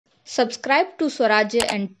Subscribe to Swarajya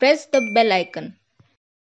and press the bell icon.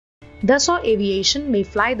 Dassault Aviation may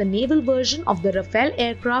fly the naval version of the Rafale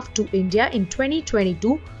aircraft to India in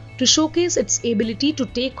 2022 to showcase its ability to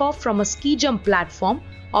take off from a ski jump platform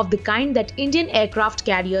of the kind that Indian aircraft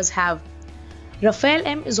carriers have. Rafale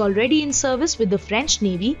M is already in service with the French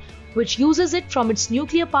Navy, which uses it from its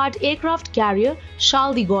nuclear-powered aircraft carrier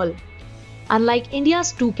Charles de Gaulle. Unlike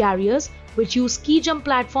India's two carriers, which use ski jump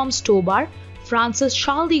platform STOBAR, France's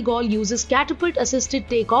Charles de Gaulle uses catapult-assisted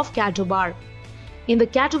takeoff CATOBAR. In the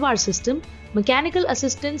CATOBAR system, mechanical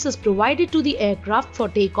assistance is provided to the aircraft for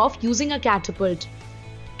takeoff using a catapult.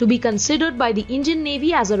 To be considered by the Indian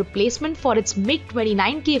Navy as a replacement for its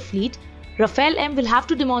MiG-29K fleet, Rafale M will have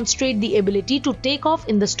to demonstrate the ability to take off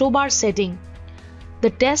in the STOBAR setting.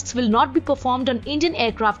 The tests will not be performed on Indian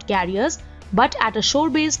aircraft carriers, but at a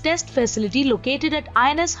shore-based test facility located at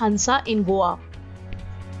INS Hansa in Goa.